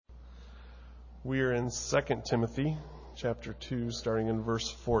We are in 2 Timothy chapter 2, starting in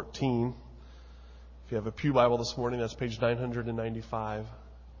verse 14. If you have a pew Bible this morning, that's page 995.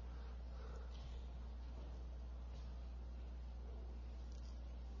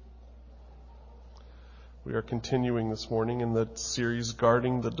 We are continuing this morning in the series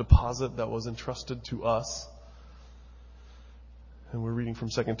Guarding the Deposit That Was Entrusted to Us. And we're reading from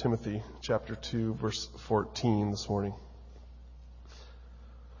 2 Timothy chapter 2, verse 14 this morning.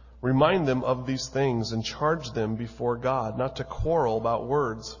 Remind them of these things and charge them before God, not to quarrel about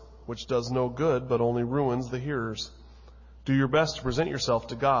words, which does no good but only ruins the hearers. Do your best to present yourself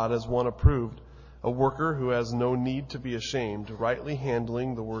to God as one approved, a worker who has no need to be ashamed, rightly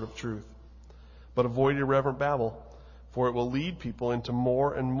handling the word of truth. But avoid irreverent babble, for it will lead people into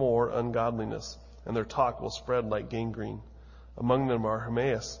more and more ungodliness, and their talk will spread like gangrene. Among them are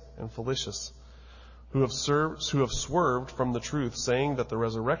Hymenaeus and Philetus, who have swerved from the truth, saying that the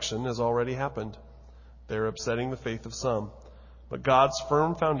resurrection has already happened. They are upsetting the faith of some. But God's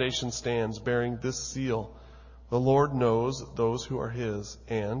firm foundation stands, bearing this seal: the Lord knows those who are his,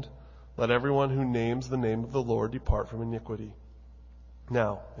 and let everyone who names the name of the Lord depart from iniquity.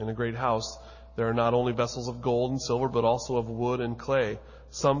 Now, in a great house, there are not only vessels of gold and silver, but also of wood and clay,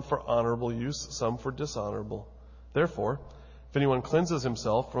 some for honorable use, some for dishonorable. Therefore, if anyone cleanses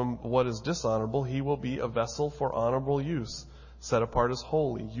himself from what is dishonorable, he will be a vessel for honorable use, set apart as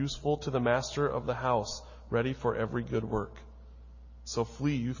holy, useful to the master of the house, ready for every good work. So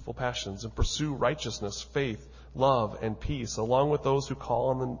flee youthful passions and pursue righteousness, faith, love, and peace, along with those who call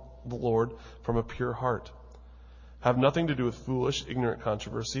on the Lord from a pure heart. Have nothing to do with foolish, ignorant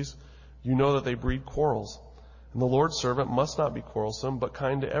controversies. You know that they breed quarrels. And the Lord's servant must not be quarrelsome, but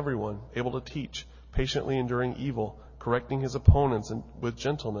kind to everyone, able to teach, patiently enduring evil, correcting his opponents with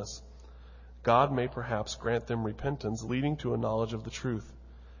gentleness. God may perhaps grant them repentance, leading to a knowledge of the truth,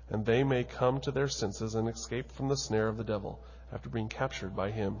 and they may come to their senses and escape from the snare of the devil after being captured by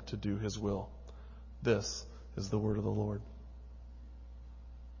him to do his will. This is the word of the Lord.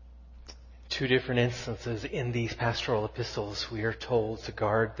 Two different instances in these pastoral epistles, we are told to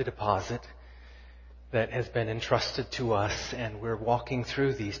guard the deposit that has been entrusted to us, and we're walking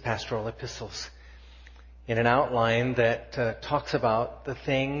through these pastoral epistles in an outline that talks about the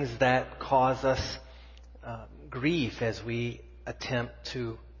things that cause us grief as we attempt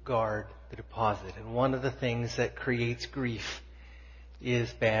to guard the deposit. And one of the things that creates grief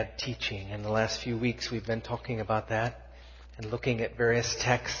is bad teaching. In the last few weeks we've been talking about that and looking at various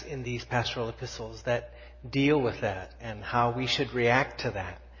texts in these pastoral epistles that deal with that and how we should react to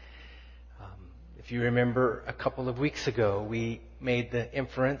that. If you remember, a couple of weeks ago we made the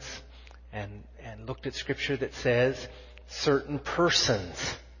inference and looked at scripture that says certain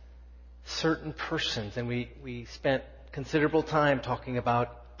persons. And we spent considerable time talking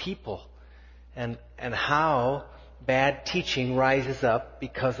about people and how bad teaching rises up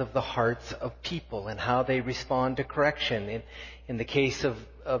because of the hearts of people and how they respond to correction. In the case of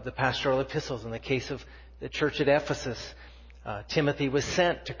the pastoral epistles, in the case of the church at Ephesus, Timothy was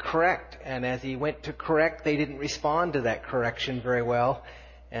sent to correct, and as he went to correct, they didn't respond to that correction very well,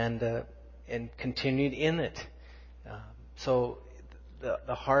 and continued in it. So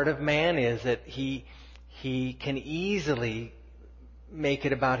the heart of man is that he can easily make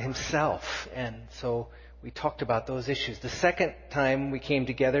it about himself. And so we talked about those issues. The second time we came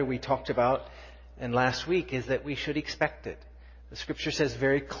together, we talked about, and last week, is that we should expect it. The scripture says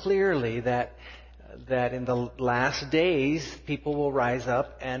very clearly that in the last days, people will rise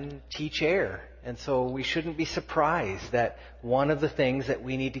up and teach error. And so we shouldn't be surprised that one of the things that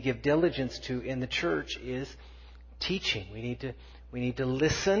we need to give diligence to in the church is teaching. We need to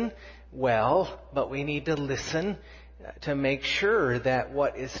listen well, but we need to listen to make sure that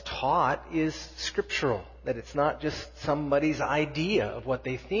what is taught is scriptural, that it's not just somebody's idea of what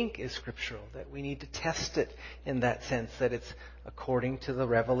they think is scriptural, that we need to test it in that sense, that it's according to the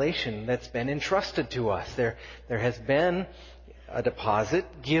revelation that's been entrusted to us. There has been a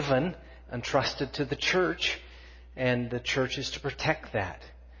deposit given, entrusted to the church, and the church is to protect that.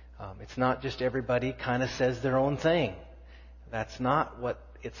 It's not just everybody kind of says their own thing. That's not what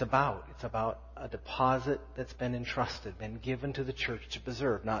it's about. It's about a deposit that's been entrusted, been given to the church to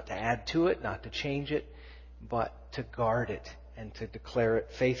preserve, not to add to it, not to change it, but to guard it and to declare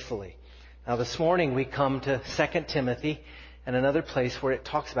it faithfully. Now this morning we come to 2 Timothy and another place where it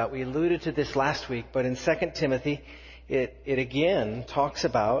talks about, we alluded to this last week, but in 2 Timothy it again talks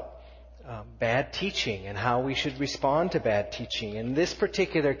about bad teaching and how we should respond to bad teaching. In this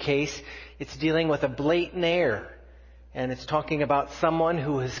particular case, it's dealing with a blatant error. And it's talking about someone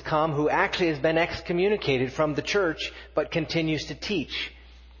who has come, who actually has been excommunicated from the church, but continues to teach.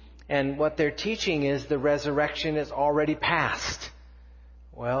 And what they're teaching is the resurrection is already past.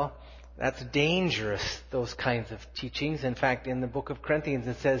 Well, that's dangerous, those kinds of teachings. In fact, in the book of Corinthians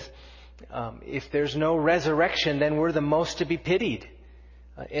it says, if there's no resurrection, then we're the most to be pitied.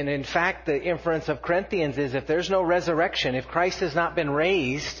 And in fact, the inference of Corinthians is if there's no resurrection, if Christ has not been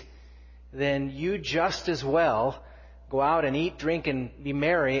raised, then you just as well go out and eat, drink, and be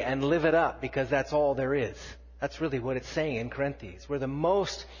merry and live it up, because that's all there is. That's really what it's saying in Corinthians. We're the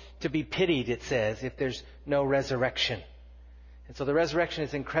most to be pitied, it says, if there's no resurrection. And so the resurrection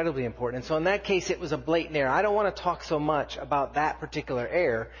is incredibly important. And so in that case, it was a blatant error. I don't want to talk so much about that particular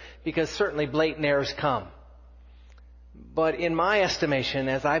error, because certainly blatant errors come. But in my estimation,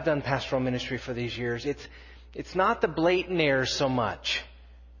 as I've done pastoral ministry for these years, it's not the blatant errors so much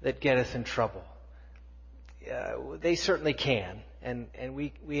that get us in trouble. They certainly can, and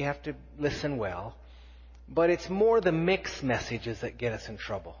we have to listen well. But it's more the mixed messages that get us in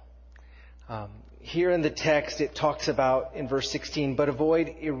trouble. Here in the text, it talks about, in verse 16, but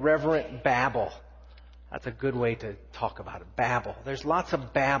avoid irreverent babble. That's a good way to talk about it, babble. There's lots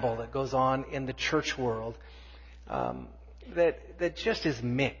of babble that goes on in the church world that just is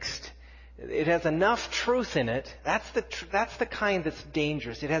mixed. It has enough truth in it. That's the kind that's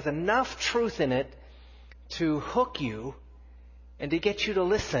dangerous. It has enough truth in it to hook you and to get you to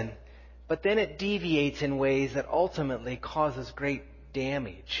listen, but then it deviates in ways that ultimately causes great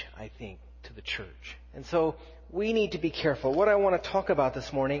damage, I think, to the church. And so we need to be careful. What I want to talk about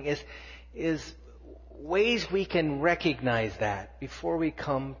this morning is ways we can recognize that before we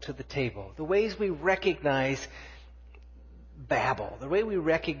come to the table. The ways we recognize babble, the way we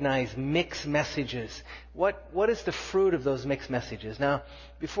recognize mixed messages. What is the fruit of those mixed messages? Now,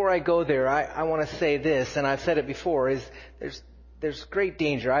 before I go there, I want to say this, and I've said it before, is there's great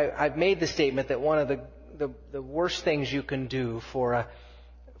danger. I've made the statement that one of the worst things you can do for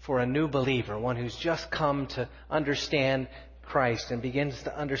a new believer, one who's just come to understand Christ and begins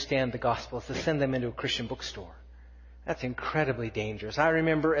to understand the gospel, is to send them into a Christian bookstore. That's incredibly dangerous. I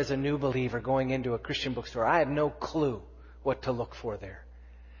remember as a new believer going into a Christian bookstore, I had no clue what to look for there.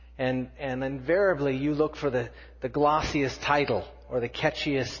 And invariably you look for the glossiest title or the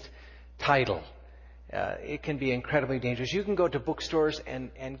catchiest title. It can be incredibly dangerous. You can go to bookstores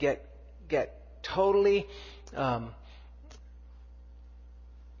and get totally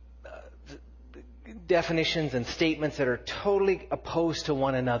definitions and statements that are totally opposed to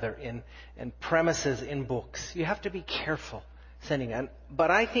one another in premises in books. You have to be careful sending that.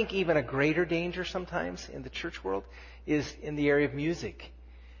 But I think even a greater danger sometimes in the church world is in the area of music.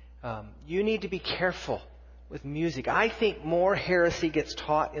 You need to be careful with music. I think more heresy gets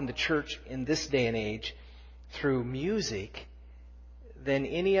taught in the church in this day and age through music than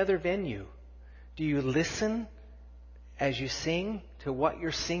any other venue. Do you listen as you sing to what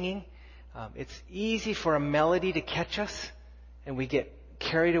you're singing? It's easy for a melody to catch us, and we get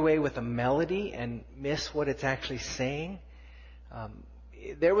carried away with a melody and miss what it's actually saying.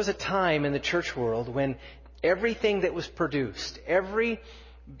 There was a time in the church world when everything that was produced, every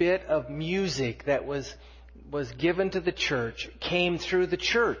bit of music that was given to the church came through the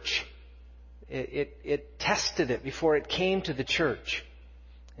church. It tested it before it came to the church.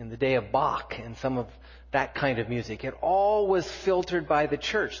 In the day of Bach and some of that kind of music, it all was filtered by the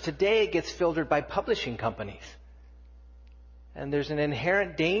church. Today it gets filtered by publishing companies. And there's an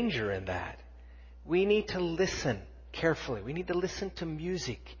inherent danger in that. We need to listen carefully. We need to listen to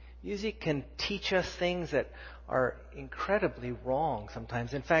music. Music can teach us things that are incredibly wrong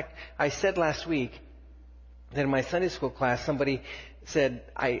sometimes. In fact, I said last week that in my Sunday school class, somebody said,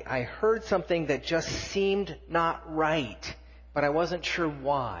 I heard something that just seemed not right, but I wasn't sure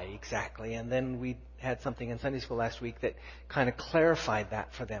why exactly. And then we had something in Sunday school last week that kind of clarified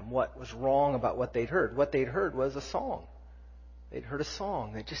that for them, what was wrong about what they'd heard. What they'd heard was a song. They'd heard a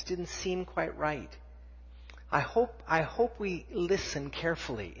song that just didn't seem quite right. I hope we listen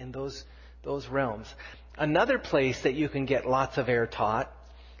carefully in those realms. Another place that you can get lots of air taught,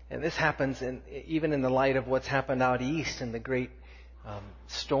 and this happens even in the light of what's happened out east in the great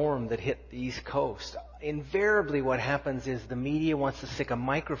storm that hit the East Coast. Invariably what happens is the media wants to stick a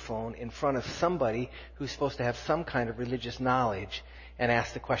microphone in front of somebody who's supposed to have some kind of religious knowledge and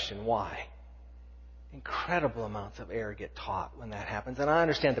ask the question, why? Incredible amounts of air get taught when that happens. And I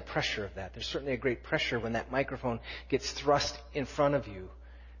understand the pressure of that. There's certainly a great pressure when that microphone gets thrust in front of you.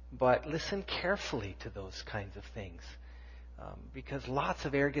 But listen carefully to those kinds of things. Because lots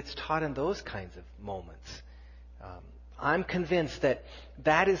of air gets taught in those kinds of moments. I'm convinced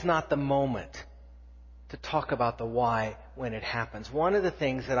that is not the moment to talk about the why when it happens. One of the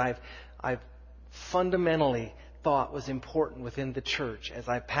things that I've fundamentally thought was important within the church as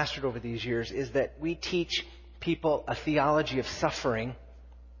I pastored over these years is that we teach people a theology of suffering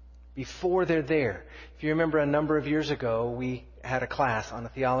before they're there. If you remember a number of years ago, we had a class on a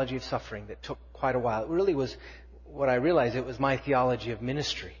theology of suffering that took quite a while. It really was, what I realized, it was my theology of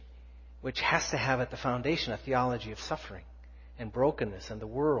ministry, which has to have at the foundation a theology of suffering and brokenness and the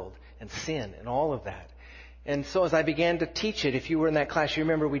world and sin and all of that. And so as I began to teach it, if you were in that class, you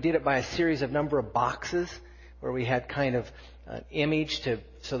remember we did it by a series of number of boxes where we had kind of an image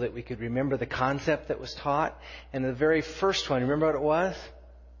so that we could remember the concept that was taught. And the very first one, remember what it was?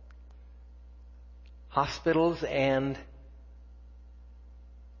 Hospitals and...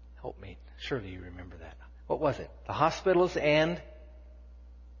 Help me. Surely you remember that. What was it? The hospitals and...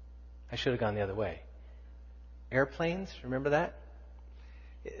 I should have gone the other way. Airplanes, remember that?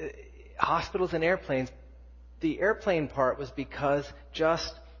 Hospitals and airplanes. The airplane part was because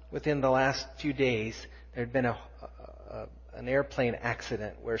just within the last few days, there had been an airplane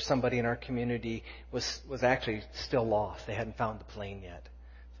accident where somebody in our community was actually still lost. They hadn't found the plane yet.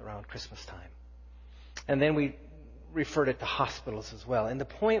 It's around Christmas time. And then we referred it to hospitals as well. And the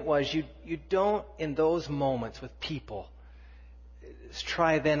point was, you don't, in those moments with people,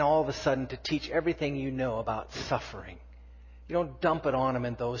 try then all of a sudden to teach everything you know about suffering. You don't dump it on them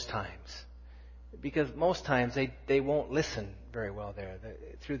in those times. Because most times they won't listen very well there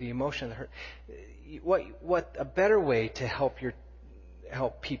through the emotion, the hurt. What a better way to help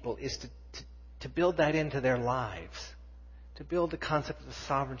people is to build that into their lives, to build the concept of the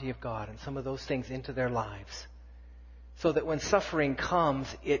sovereignty of God and some of those things into their lives, so that when suffering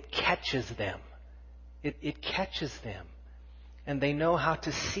comes, it catches them. It catches them, and they know how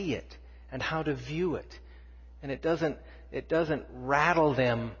to see it and how to view it, and it doesn't rattle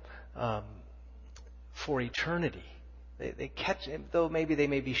them for eternity. They catch it, though maybe they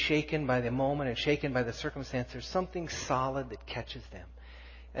may be shaken by the moment and shaken by the circumstance. There's something solid that catches them.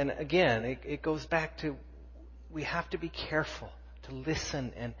 And again, it goes back to we have to be careful to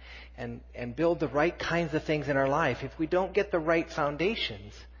listen and build the right kinds of things in our life. If we don't get the right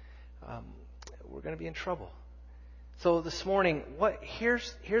foundations, we're going to be in trouble. So this morning,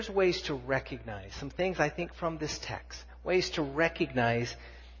 here's ways to recognize some things I think from this text. Ways to recognize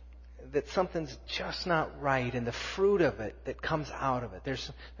that something's just not right and the fruit of it that comes out of it.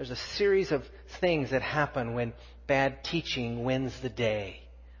 There's a series of things that happen when bad teaching wins the day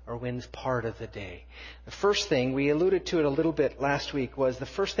or wins part of the day. The first thing, we alluded to it a little bit last week, was the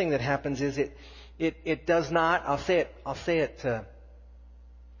first thing that happens is it does not, I'll say it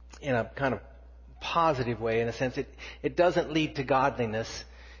in a kind of positive way, in a sense, it doesn't lead to godliness.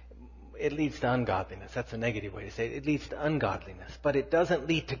 It leads to ungodliness. That's a negative way to say it. It leads to ungodliness. But it doesn't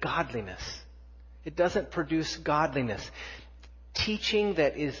lead to godliness. It doesn't produce godliness. Teaching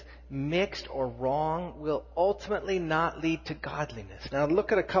that is mixed or wrong will ultimately not lead to godliness. Now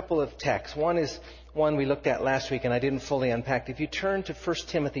look at a couple of texts. One is one we looked at last week and I didn't fully unpack. If you turn to 1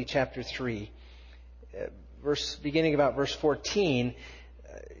 Timothy chapter 3, beginning about verse 14,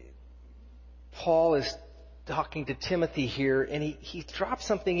 Paul is talking to Timothy here, and he drops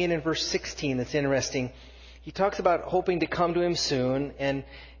something in verse 16 that's interesting. He talks about hoping to come to him soon, and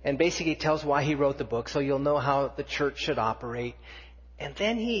basically tells why he wrote the book, so you'll know how the church should operate. And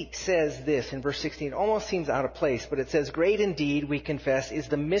then he says this in verse 16. It almost seems out of place, but it says, "Great indeed, we confess, is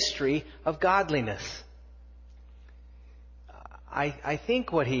the mystery of godliness." I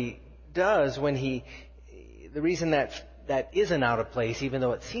think what he does the reason that isn't out of place, even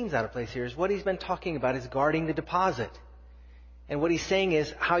though it seems out of place here, is what he's been talking about is guarding the deposit. And what he's saying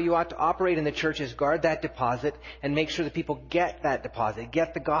is how you ought to operate in the church is guard that deposit and make sure that people get that deposit,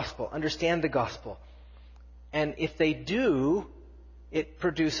 get the gospel, understand the gospel. And if they do, it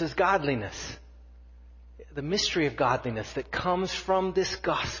produces godliness. The mystery of godliness that comes from this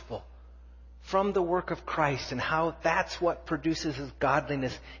gospel, from the work of Christ, and how that's what produces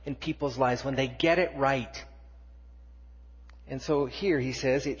godliness in people's lives when they get it right. And so here he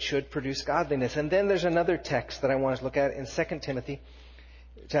says it should produce godliness. And then there's another text that I want to look at in 2 Timothy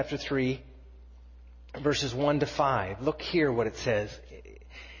chapter 3, verses 1 to 5. Look here what it says. It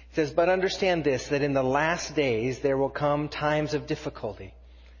says, "But understand this, that in the last days there will come times of difficulty.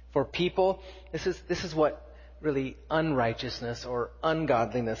 For people," this is what really unrighteousness or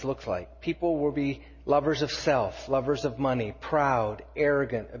ungodliness looks like. "People will be lovers of self, lovers of money, proud,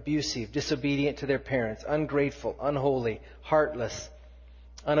 arrogant, abusive, disobedient to their parents, ungrateful, unholy, heartless,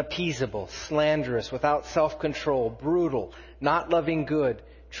 unappeasable, slanderous, without self-control, brutal, not loving good,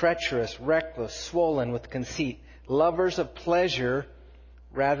 treacherous, reckless, swollen with conceit, lovers of pleasure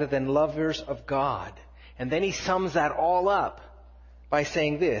rather than lovers of God." And then he sums that all up by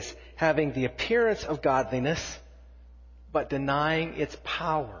saying this, "having the appearance of godliness, but denying its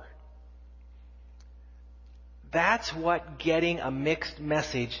power. That's what getting a mixed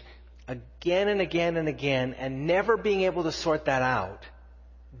message again and again and again and never being able to sort that out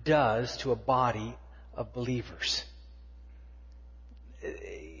does to a body of believers.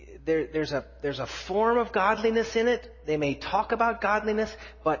 There's a form of godliness in it. They may talk about godliness,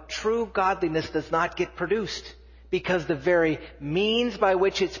 but true godliness does not get produced because the very means by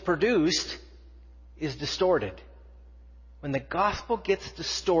which it's produced is distorted. When the gospel gets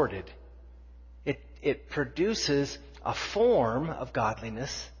distorted, it produces a form of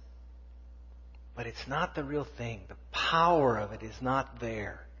godliness, but it's not the real thing. The power of it is not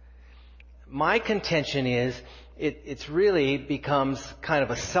there. My contention is it's really becomes kind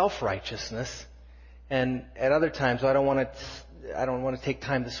of a self-righteousness, and at other times, I don't want to take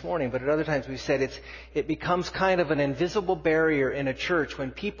time this morning, but at other times we've said it becomes kind of an invisible barrier in a church.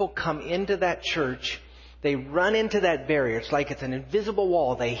 When people come into that church, they run into that barrier. It's like it's an invisible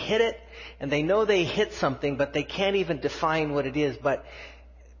wall. They hit it, and they know they hit something, but they can't even define what it is. But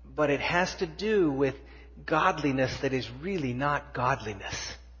it has to do with godliness that is really not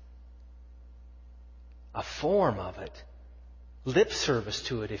godliness. A form of it. Lip service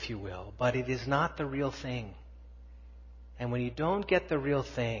to it, if you will. But it is not the real thing. And when you don't get the real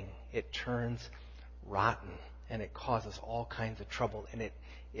thing, it turns rotten. And it causes all kinds of trouble. And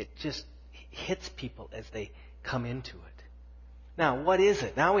it just hits people as they come into it. Now, what is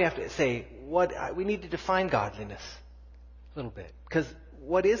it? Now we have to say, we need to define godliness a little bit. Because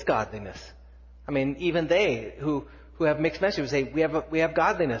what is godliness? I mean, even they who have mixed messages say, we have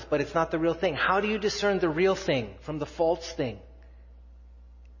godliness, but it's not the real thing. How do you discern the real thing from the false thing?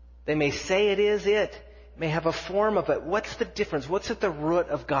 They may say it is it. May have a form of it. What's the difference? What's at the root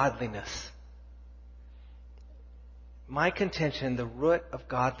of godliness? My contention, the root of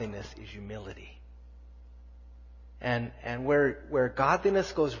godliness is humility. And where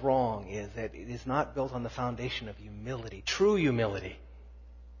godliness goes wrong is that it is not built on the foundation of humility, true humility.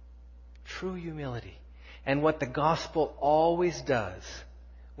 True humility. And what the gospel always does,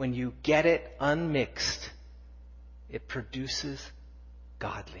 when you get it unmixed, it produces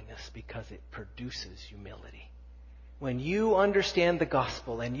godliness because it produces humility. When you understand the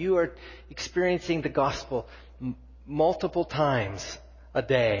gospel and you are experiencing the gospel multiple times a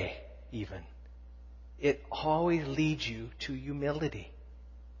day even, it always leads you to humility.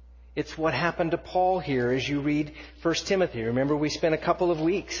 It's what happened to Paul here as you read 1 Timothy. Remember, we spent a couple of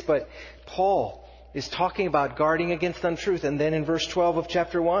weeks, but Paul is talking about guarding against untruth. And then in verse 12 of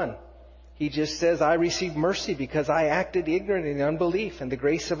chapter 1, he just says, I received mercy because I acted ignorant in unbelief, and the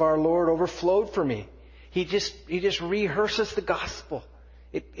grace of our Lord overflowed for me. He just rehearses the gospel.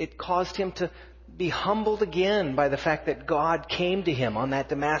 It caused him to be humbled again by the fact that God came to him on that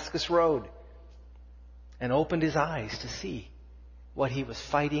Damascus road and opened his eyes to see what he was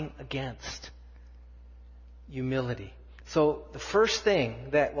fighting against. Humility. So the first thing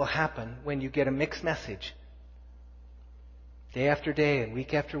that will happen when you get a mixed message, day after day and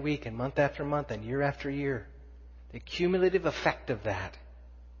week after week and month after month and year after year, the cumulative effect of that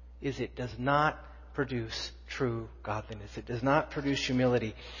is it does not produce true godliness. It does not produce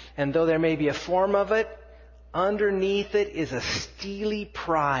humility. And though there may be a form of it, underneath it is a steely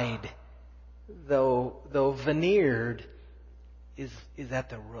pride, though veneered, is at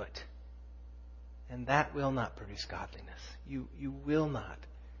the root. And that will not produce godliness. You will not.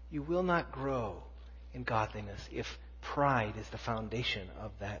 You will not grow in godliness if pride is the foundation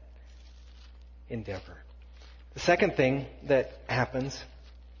of that endeavor. The second thing that happens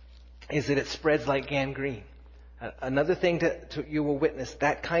is that it spreads like gangrene. Another thing you will witness,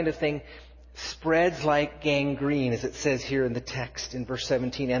 that kind of thing spreads like gangrene, as it says here in the text in verse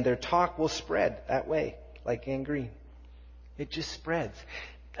 17. And their talk will spread that way, like gangrene. It just spreads.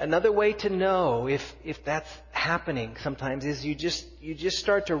 Another way to know if that's happening sometimes is you just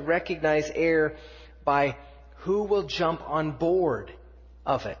start to recognize error by who will jump on board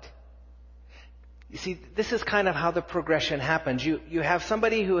of it. You see, this is kind of how the progression happens. You have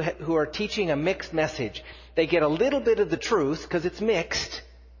somebody who are teaching a mixed message. They get a little bit of the truth because it's mixed,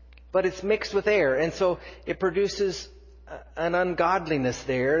 but it's mixed with error, and so it produces an ungodliness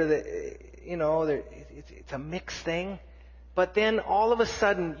there. It's a mixed thing. But then all of a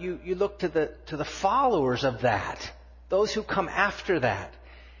sudden you look to the followers of that, those who come after that.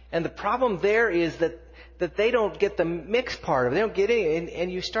 And the problem there is that they don't get the mixed part of it. They don't get it,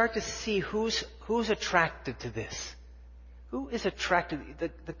 and you start to see who's attracted to this. Who is attracted?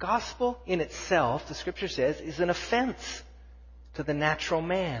 The gospel in itself, the scripture says, is an offense to the natural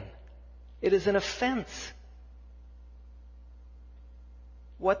man. It is an offense.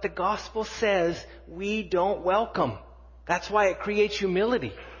 What the gospel says, we don't welcome. That's why it creates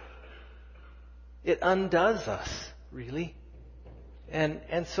humility. It undoes us, really.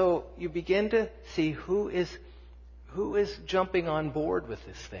 And so you begin to see who is jumping on board with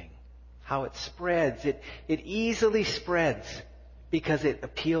this thing. How it spreads. It easily spreads because it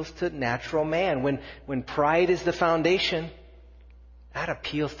appeals to natural man. When pride is the foundation, that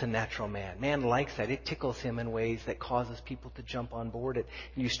appeals to natural man. Man likes that. It tickles him in ways that causes people to jump on board it.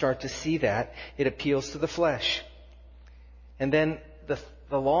 And you start to see that. It appeals to the flesh. And then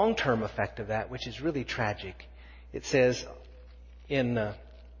the long-term effect of that, which is really tragic, it says in the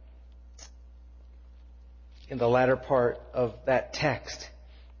latter part of that text,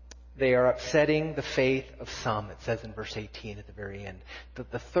 they are upsetting the faith of some, it says in verse 18 at the very end.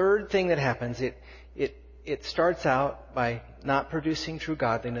 The third thing that happens, it starts out by not producing true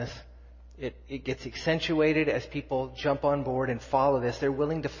godliness. It gets accentuated as people jump on board and follow this. They're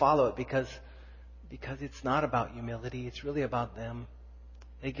willing to follow it because it's not about humility. It's really about them.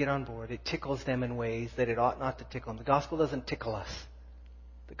 They get on board. It tickles them in ways that it ought not to tickle them. The gospel doesn't tickle us.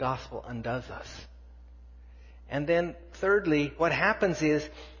 The gospel undoes us. And then thirdly, what happens is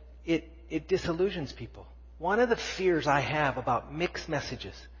it disillusions people. One of the fears I have about mixed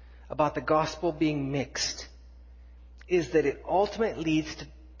messages, about the gospel being mixed, is that it ultimately leads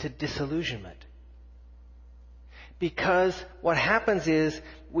to disillusionment. Because what happens is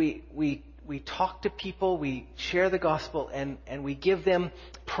we talk to people, we share the gospel, and we give them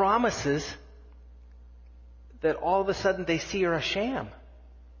promises that all of a sudden they see are a sham.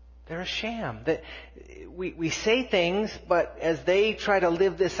 They're a sham. That we say things, but as they try to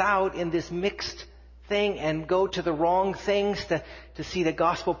live this out in this mixed thing and go to the wrong things to see the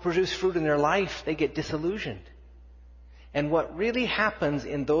gospel produce fruit in their life, they get disillusioned. And what really happens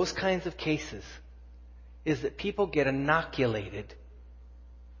in those kinds of cases is that people get inoculated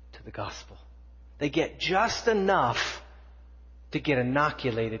to the gospel. They get just enough to get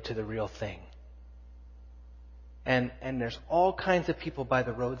inoculated to the real thing. And there's all kinds of people by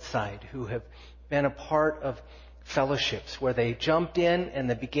the roadside who have been a part of fellowships where they jumped in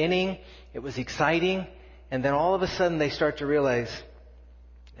the beginning, it was exciting, and then all of a sudden they start to realize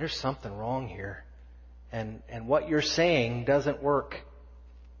there's something wrong here. And what you're saying doesn't work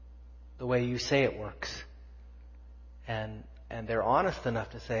the way you say it works. And they're honest enough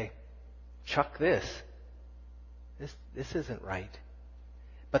to say, chuck this. This isn't right.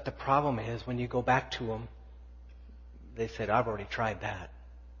 But the problem is when you go back to them, they said, I've already tried that.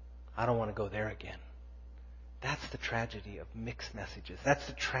 I don't want to go there again. That's the tragedy of mixed messages. That's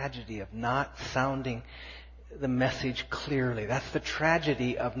the tragedy of not sounding the message clearly. That's the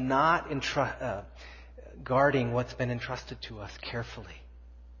tragedy of not guarding what's been entrusted to us carefully.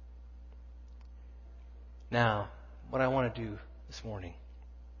 Now, what I want to do this morning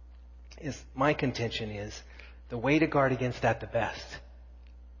is, my contention is, the way to guard against that the best,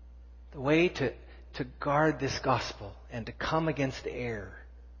 the way to guard this gospel and to come against error,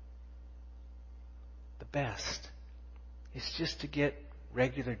 the best is just to get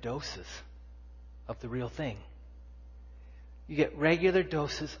regular doses of the real thing. You get regular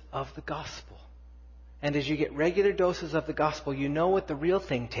doses of the gospel. And as you get regular doses of the gospel, you know what the real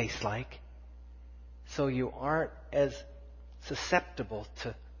thing tastes like. So you aren't as susceptible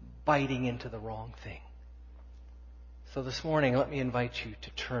to biting into the wrong thing. So this morning, let me invite you to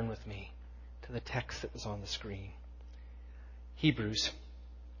turn with me to the text that was on the screen. Hebrews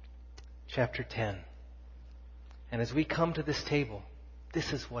chapter 10. And as we come to this table,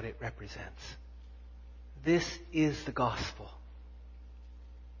 this is what it represents. This is the gospel.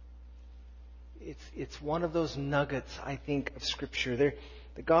 It's one of those nuggets, I think, of Scripture.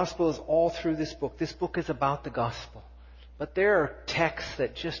 The gospel is all through this book. This book is about the gospel. But there are texts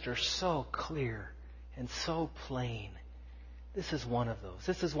that just are so clear and so plain. This is one of those.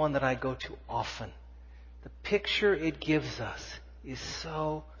 This is one that I go to often. The picture it gives us is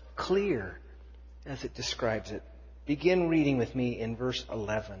so clear as it describes it. Begin reading with me in verse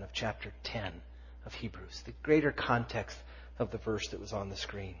 11 of chapter 10 of Hebrews, the greater context of the verse that was on the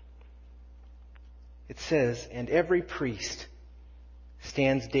screen. It says, "And every priest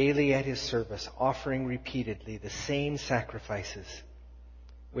stands daily at his service, offering repeatedly the same sacrifices,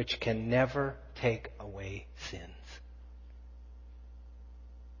 which can never take away sins."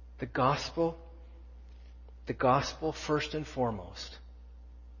 The gospel, first and foremost,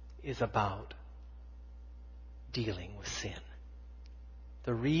 is about dealing with sin.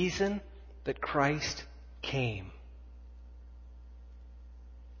 The reason that Christ came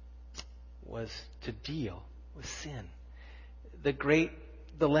was to deal with sin. The great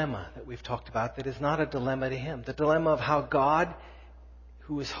dilemma that we've talked about that is not a dilemma to him. The dilemma of how God,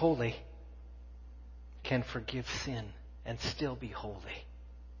 who is holy, can forgive sin and still be holy?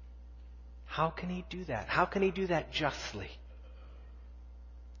 How can he do that? How can he do that justly?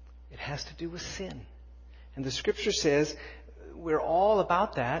 It has to do with sin. And the Scripture says we're all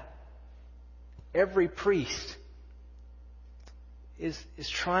about that. Every priest is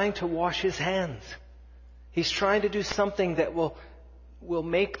trying to wash his hands. He's trying to do something that will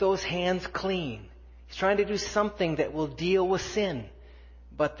make those hands clean. He's trying to do something that will deal with sin.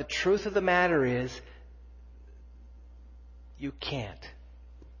 But the truth of the matter is, you can't.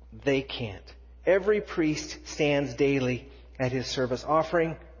 They can't. Every priest stands daily at his service,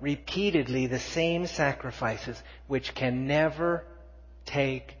 offering repeatedly the same sacrifices, which can never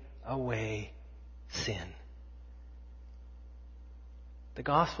take away sin. The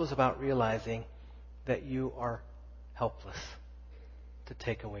gospel is about realizing that you are helpless to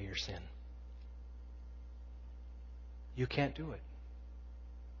take away your sin. You can't do it.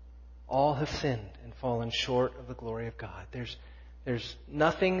 All have sinned and fallen short of the glory of God. There's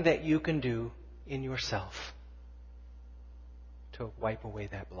nothing that you can do in yourself to wipe away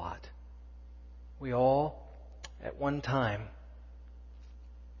that blot. We all, at one time,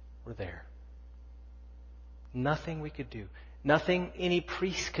 were there. Nothing we could do. Nothing any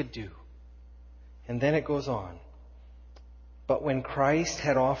priest could do. And then it goes on. But when Christ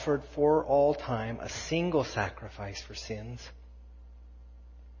had offered for all time a single sacrifice for sins,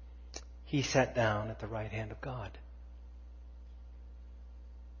 he sat down at the right hand of God.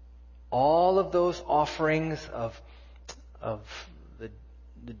 All of those offerings of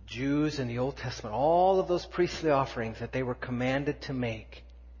the Jews in the Old Testament, all of those priestly offerings that they were commanded to make,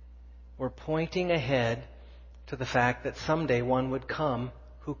 were pointing ahead to the fact that someday one would come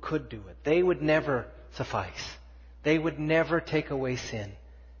who could do it. They would never suffice. They would never take away sin.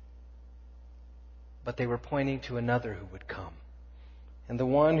 But they were pointing to another who would come. And the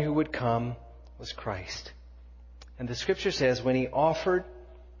one who would come was Christ. And the Scripture says when he offered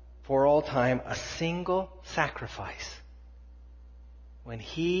for all time a single sacrifice, when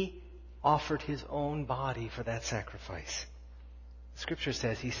he offered his own body for that sacrifice, the Scripture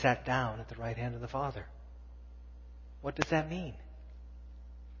says he sat down at the right hand of the Father. What does that mean?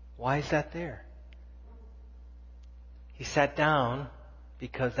 Why is that there? He sat down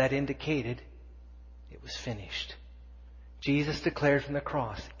because that indicated it was finished. Jesus declared from the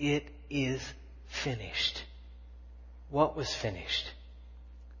cross, it is finished. What was finished?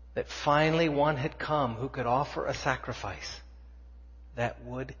 That finally one had come who could offer a sacrifice that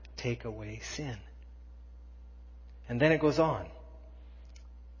would take away sin. And then it goes on.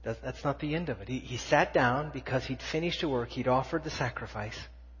 That's not the end of it. He sat down because he'd finished the work. He'd offered the sacrifice,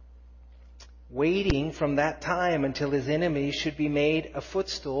 waiting from that time until his enemies should be made a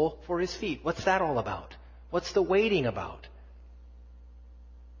footstool for his feet. What's that all about? What's the waiting about?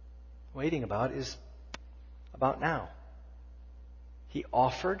 Waiting about is about now. He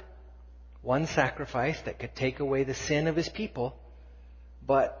offered one sacrifice that could take away the sin of his people,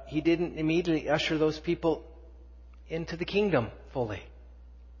 but he didn't immediately usher those people into the kingdom fully.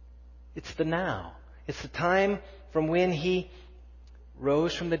 It's the now. It's the time from when he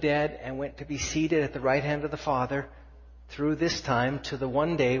rose from the dead and went to be seated at the right hand of the Father through this time to the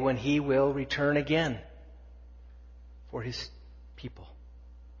one day when he will return again for his people.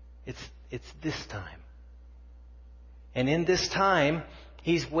 It's this time. And in this time,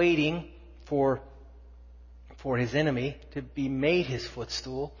 he's waiting for his enemy to be made his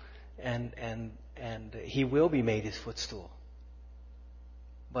footstool, and he will be made his footstool.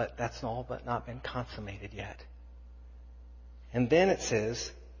 But that's all but not been consummated yet. And then it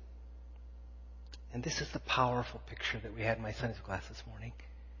says, and this is the powerful picture that we had in my Sunday school class this morning,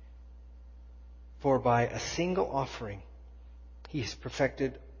 for by a single offering he has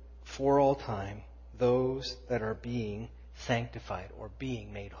perfected for all time those that are being sanctified or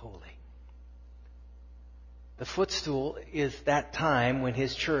being made holy. The footstool is that time when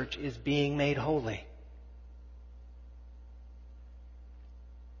his church is being made holy.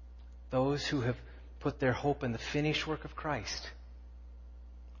 Those who have put their hope in the finished work of Christ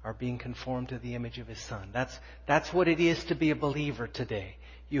are being conformed to the image of his Son. That's what it is to be a believer today.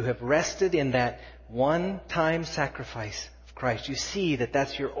 You have rested in that one-time sacrifice of Christ. You see that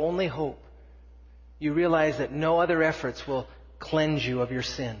that's your only hope. You realize that no other efforts will cleanse you of your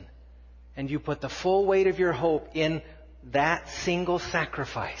sin. And you put the full weight of your hope in that single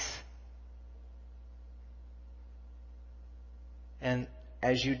sacrifice. And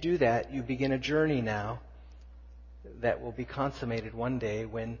as you do that, you begin a journey now that will be consummated one day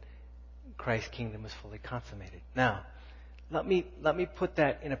when Christ's kingdom is fully consummated. Now, let me put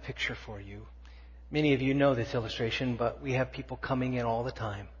that in a picture for you. Many of you know this illustration, but we have people coming in all the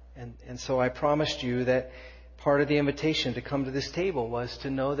time. And so I promised you that Part of the invitation to come to this table was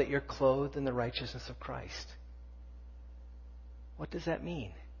to know that you're clothed in the righteousness of Christ. What does that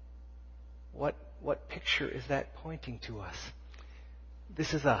mean? What picture is that pointing to us?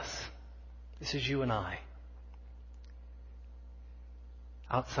 This is us. This is you and I.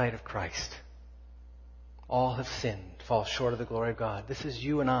 Outside of Christ. All have sinned, fall short of the glory of God. This is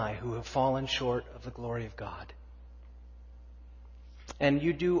you and I who have fallen short of the glory of God. And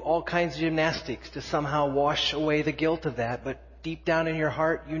you do all kinds of gymnastics to somehow wash away the guilt of that, but deep down in your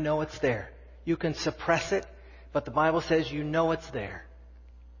heart, you know it's there. You can suppress it, but the Bible says you know it's there.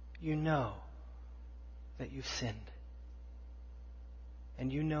 You know that you've sinned.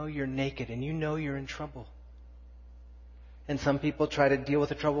 And you know you're naked, and you know you're in trouble. And some people try to deal with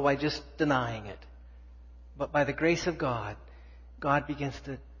the trouble by just denying it. But by the grace of God, God begins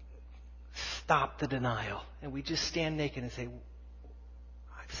to stop the denial. And we just stand naked and say,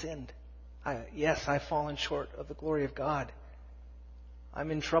 I've sinned. Yes, I've fallen short of the glory of God. I'm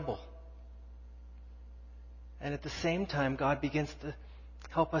in trouble. And at the same time, God begins to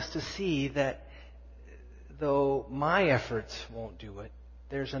help us to see that though my efforts won't do it,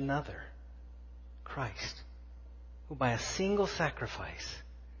 there's another, Christ, who by a single sacrifice,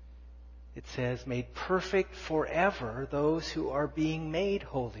 it says, made perfect forever those who are being made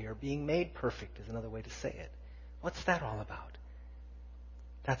holy, or being made perfect is another way to say it. What's that all about?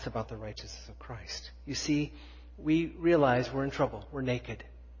 That's about the righteousness of Christ. You see, we realize we're in trouble. We're naked.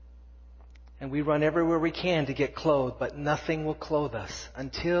 And we run everywhere we can to get clothed, but nothing will clothe us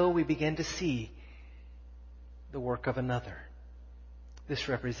until we begin to see the work of another. This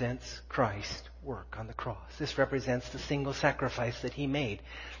represents Christ's work on the cross. This represents the single sacrifice that He made.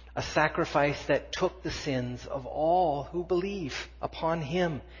 A sacrifice that took the sins of all who believe upon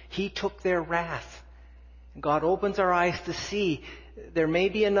Him. He took their wrath. And God opens our eyes to see there may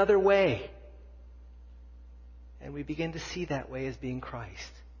be another way. And we begin to see that way as being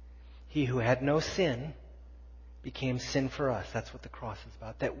Christ. He who had no sin became sin for us. That's what the cross is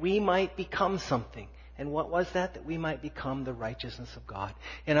about. That we might become something. And what was that? That we might become the righteousness of God.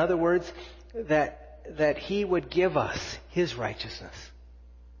 In other words, that He would give us His righteousness.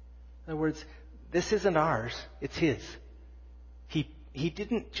 In other words, this isn't ours, it's His. He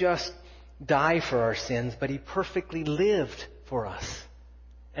didn't just die for our sins, but He perfectly lived for us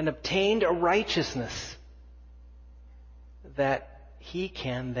and obtained a righteousness that He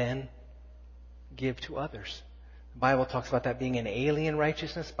can then give to others. The Bible talks about that being an alien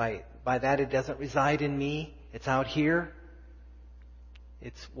righteousness. By that, it doesn't reside in me. It's out here.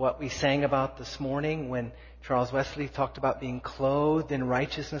 It's what we sang about this morning when Charles Wesley talked about being clothed in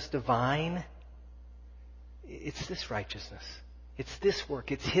righteousness divine. It's this righteousness. It's this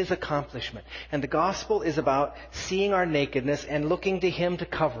work. It's His accomplishment. And the gospel is about seeing our nakedness and looking to Him to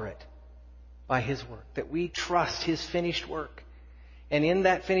cover it by His work. That we trust His finished work. And in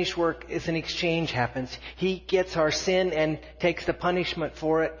that finished work is an exchange happens. He gets our sin and takes the punishment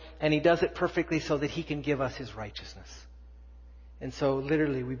for it, and He does it perfectly so that He can give us His righteousness. And so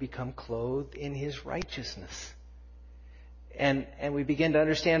literally we become clothed in His righteousness. And we begin to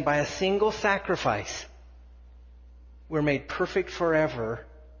understand by a single sacrifice, we're made perfect forever,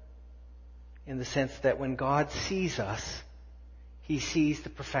 in the sense that when God sees us, He sees the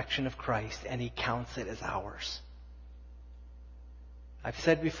perfection of Christ and He counts it as ours. I've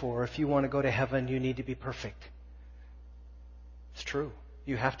said before, if you want to go to heaven, you need to be perfect. It's true.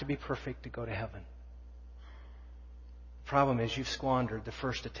 You have to be perfect to go to heaven. The problem is you've squandered the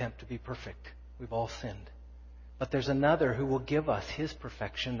first attempt to be perfect. We've all sinned. But there's another who will give us His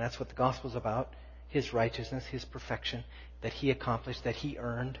perfection. That's what the gospel's about. His righteousness, His perfection that He accomplished, that He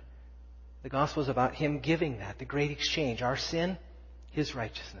earned. The gospel's about Him giving that, the great exchange. Our sin, His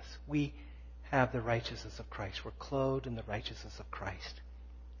righteousness. We have the righteousness of Christ. We're clothed in the righteousness of Christ.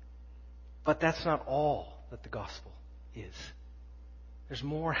 But that's not all that the gospel is. There's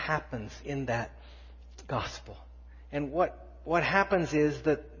more happens in that gospel. And what happens is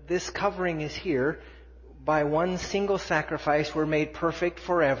that this covering is here. By one single sacrifice, we're made perfect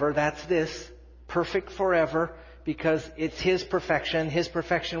forever. That's this. Perfect forever, because it's His perfection. His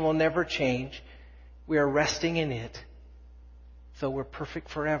perfection will never change. We are resting in it. So we're perfect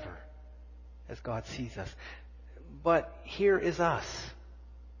forever as God sees us. But here is us.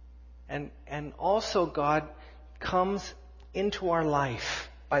 And also God comes into our life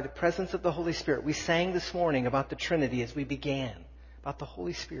by the presence of the Holy Spirit. We sang this morning about the Trinity as we began, about the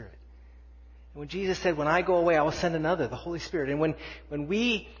Holy Spirit. And when Jesus said, when I go away, I will send another, the Holy Spirit. And when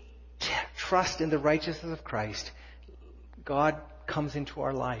we trust in the righteousness of Christ, God comes into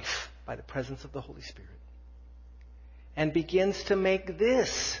our life by the presence of the Holy Spirit and begins to make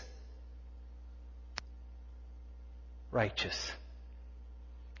this righteous.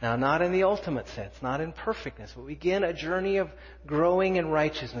 Now, not in the ultimate sense, not in perfectness, but we begin a journey of growing in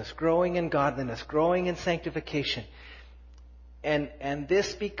righteousness, growing in godliness, growing in sanctification. And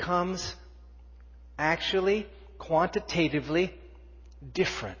this becomes actually quantitatively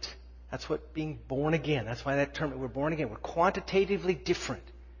different. That's what being born again. That's why that term, we're born again. We're quantitatively different.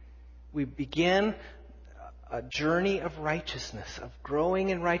 We begin a journey of righteousness, of growing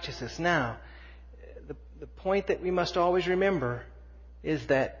in righteousness. Now, the point that we must always remember is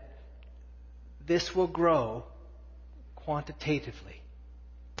that this will grow quantitatively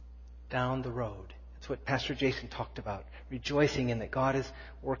down the road. That's what Pastor Jason talked about, rejoicing in that God is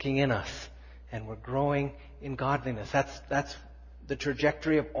working in us and we're growing in godliness. That's the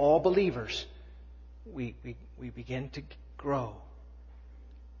trajectory of all believers. We begin to grow.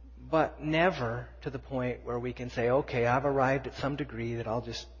 But never to the point where we can say, okay, I've arrived at some degree that I'll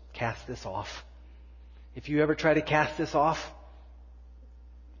just cast this off. If you ever try to cast this off,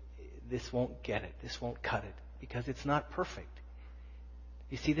 this won't get it. This won't cut it because it's not perfect.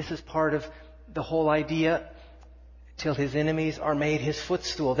 You see, this is part of the whole idea, till his enemies are made his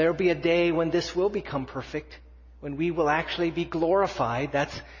footstool. There'll be a day when this will become perfect, when we will actually be glorified.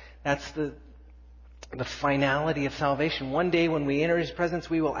 That's the finality of salvation. One day when we enter his presence,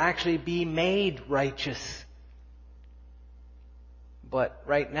 we will actually be made righteous. But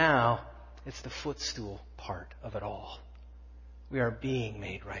right now, it's the footstool part of it all. We are being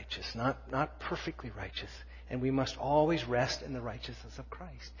made righteous, not perfectly righteous. And we must always rest in the righteousness of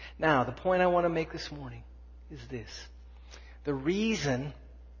Christ. Now, the point I want to make this morning is this. The reason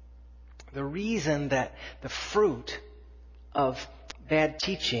that the fruit of bad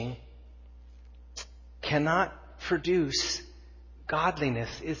teaching cannot produce godliness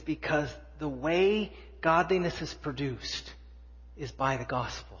is because the way godliness is produced is by the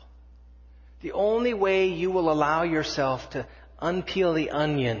gospel. The only way you will allow yourself to unpeel the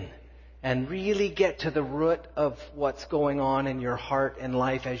onion and really get to the root of what's going on in your heart and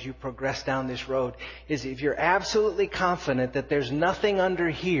life as you progress down this road is if you're absolutely confident that there's nothing under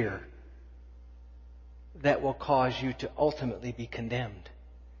here that will cause you to ultimately be condemned.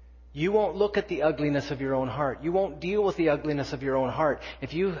 You won't look at the ugliness of your own heart. You won't deal with the ugliness of your own heart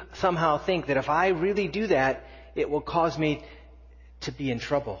if you somehow think that if I really do that, it will cause me to be in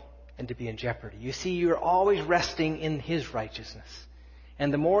trouble and to be in jeopardy. You see, you're always resting in his righteousness.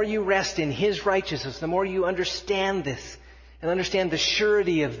 And the more you rest in his righteousness, the more you understand this and understand the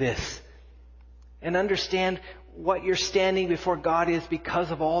surety of this and understand what you're standing before God is because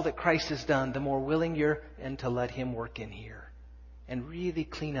of all that Christ has done, the more willing you're and to let him work in here and really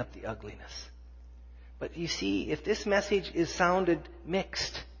clean up the ugliness. But you see, if this message is sounded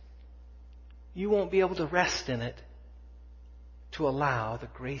mixed, you won't be able to rest in it to allow the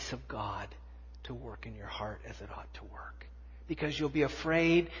grace of God to work in your heart as it ought to work. Because you'll be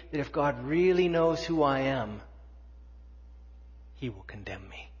afraid that if God really knows who I am, he will condemn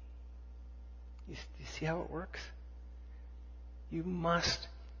me. You see how it works? You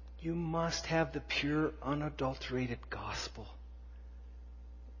must have the pure, unadulterated gospel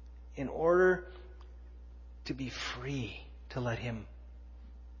in order to be free to let him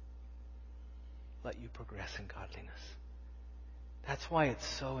let you progress in godliness. That's why it's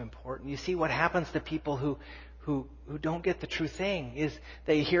so important. You see, what happens to people who don't get the true thing is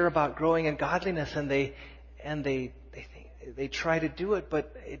they hear about growing in godliness and they try to do it,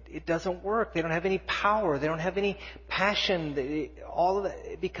 but it doesn't work. They don't have any power. They don't have any passion.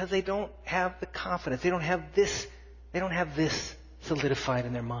 Because they don't have the confidence. They don't have this solidified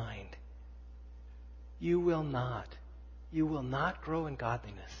in their mind. You will not grow in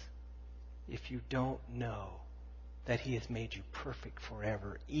godliness if you don't know that he has made you perfect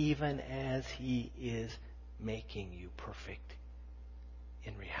forever, even as he is making you perfect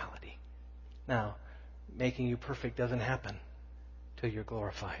in reality. Now, making you perfect doesn't happen till you're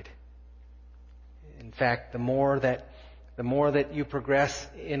glorified. In fact, the more that you progress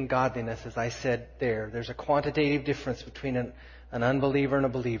in godliness, as I said there's a quantitative difference between an unbeliever and a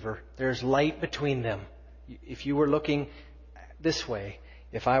believer. There's light between them. If you were looking this way,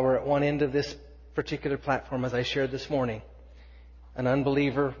 if I were at one end of this particular platform as I shared this morning, an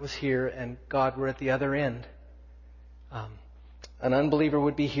unbeliever was here and God were at the other end. An unbeliever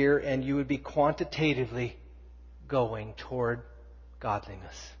would be here and you would be quantitatively going toward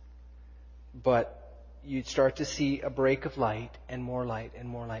godliness. But you'd start to see a break of light and more light and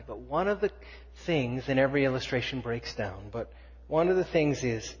more light. But one of the things, and every illustration breaks down, but one of the things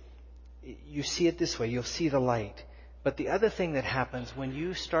is you see it this way, you'll see the light. But the other thing that happens when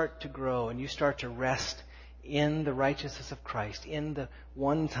you start to grow and you start to rest in the righteousness of Christ, in the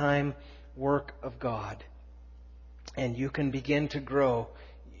one-time work of God, and you can begin to grow,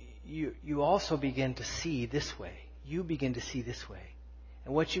 you also begin to see this way. You begin to see this way.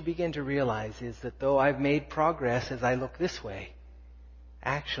 And what you begin to realize is that though I've made progress as I look this way,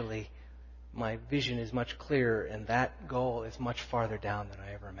 actually my vision is much clearer and that goal is much farther down than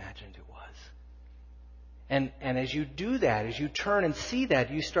I ever imagined it was. And as you do that, as you turn and see that,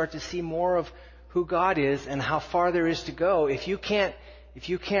 you start to see more of who God is and how far there is to go. If you can't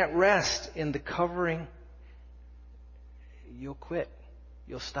rest in the covering, you'll quit.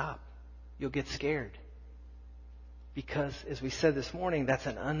 You'll stop. You'll get scared. Because, as we said this morning, that's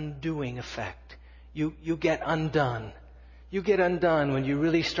an undoing effect. You get undone. You get undone when you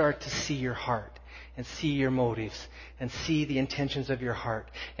really start to see your heart and see your motives and see the intentions of your heart.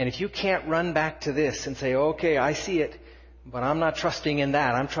 And if you can't run back to this and say, okay, I see it, but I'm not trusting in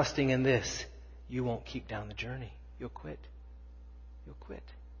that, I'm trusting in this, you won't keep down the journey. You'll quit. You'll quit.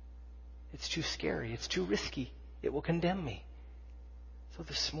 It's too scary. It's too risky. It will condemn me. So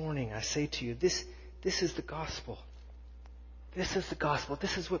this morning I say to you, this is the gospel. This is the gospel.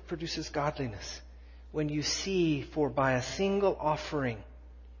 This is what produces godliness. When you see, for by a single offering,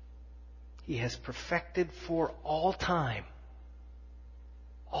 He has perfected for all time,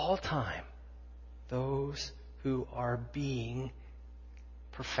 those who are being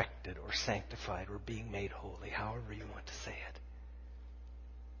perfected or sanctified or being made holy, however you want to say it.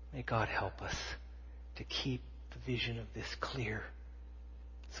 May God help us to keep the vision of this clear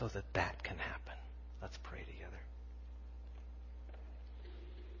so that can happen. Let's pray together.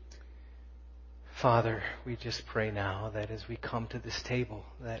 Father, we just pray now that as we come to this table,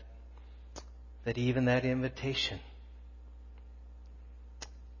 that even that invitation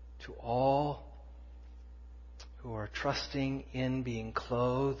to all who are trusting in being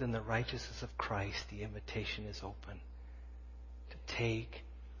clothed in the righteousness of Christ, the invitation is open to take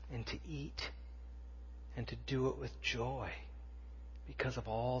and to eat and to do it with joy because of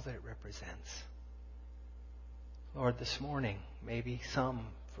all that it represents. Lord, this morning, maybe some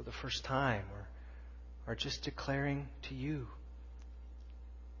for the first time are just declaring to you,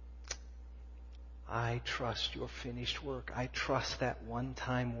 I trust your finished work. I trust that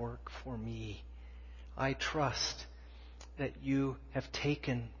one-time work for me. I trust that you have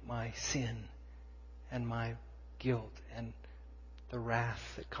taken my sin and my guilt and the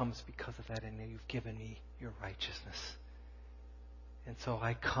wrath that comes because of that, and you've given me your righteousness. And so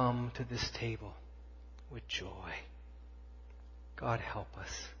I come to this table with joy. God, help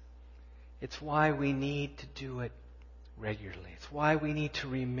us. It's why we need to do it regularly. It's why we need to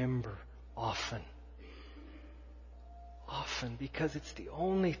remember often. Often, because it's the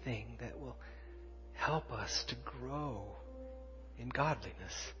only thing that will help us to grow in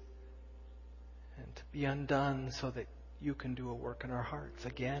godliness and to be undone so that you can do a work in our hearts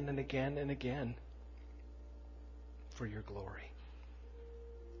again and again and again for your glory.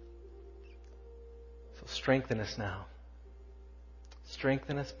 So strengthen us now.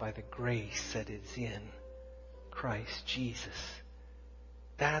 Strengthen us by the grace that is in Christ Jesus.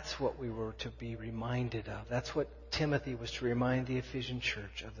 That's what we were to be reminded of. That's what Timothy was to remind the Ephesian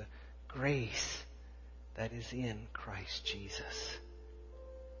church of, the grace that is in Christ Jesus.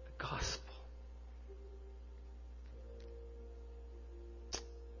 The gospel.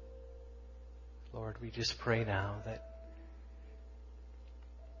 Lord, we just pray now that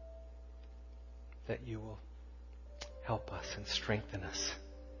you will help us and strengthen us.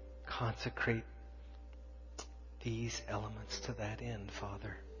 Consecrate these elements to that end,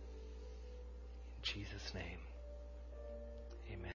 Father. In Jesus' name.